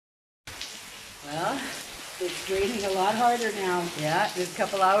Well, It's raining a lot harder now. yeah, it's a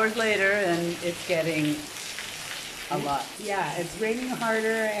couple hours later and it's getting a lot. Yeah, it's raining harder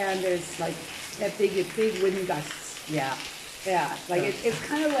and there's like that big wind gusts. Yeah. Yeah, like it's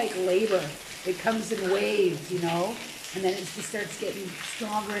kind of like labor. It comes in waves, you know, and then it just starts getting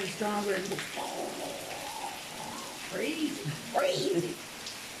stronger and stronger and crazy, crazy.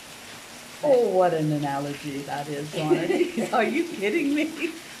 Oh, what an analogy that is, Donna. Are you kidding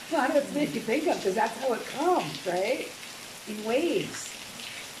me? Well, that's what you think of because that's how it comes, right? In waves,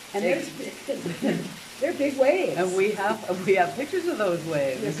 and they're big waves. And we have pictures of those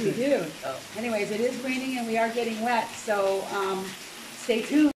waves. Yes, we do. Oh. Anyways, it is raining and we are getting wet, so stay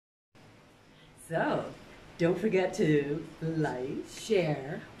tuned. So, don't forget to like,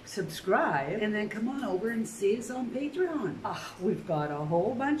 Share, subscribe, and then come on over and see us on Patreon. we've got a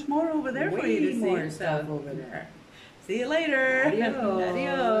whole bunch more over there for you to see. Way more stuff over there. See you later. Adios.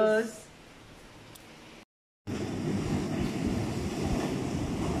 Adios.